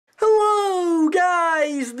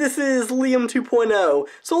guys, this is Liam 2.0.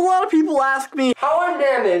 So a lot of people ask me how I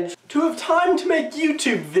manage to have time to make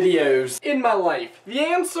YouTube videos in my life. The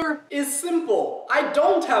answer is simple. I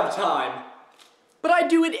don't have time. But I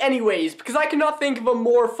do it anyways, because I cannot think of a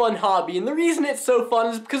more fun hobby, and the reason it's so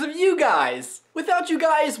fun is because of you guys. Without you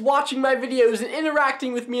guys watching my videos and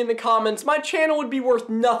interacting with me in the comments, my channel would be worth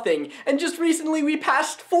nothing. And just recently we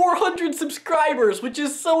passed 400 subscribers, which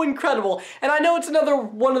is so incredible. And I know it's another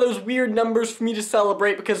one of those weird numbers for me to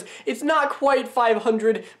celebrate because it's not quite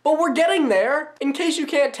 500, but we're getting there. In case you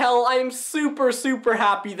can't tell, I am super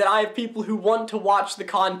happy that I have people who want to watch the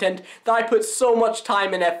content that I put so much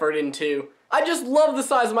time and effort into. I just love the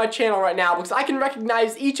size of my channel right now because I can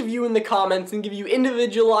recognize each of you in the comments and give you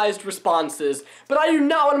individualized responses. But I do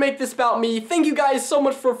not want to make this about me. Thank you guys so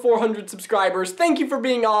much for 400 subscribers. Thank you for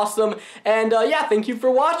being awesome. And yeah, thank you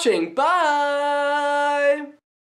for watching. Bye!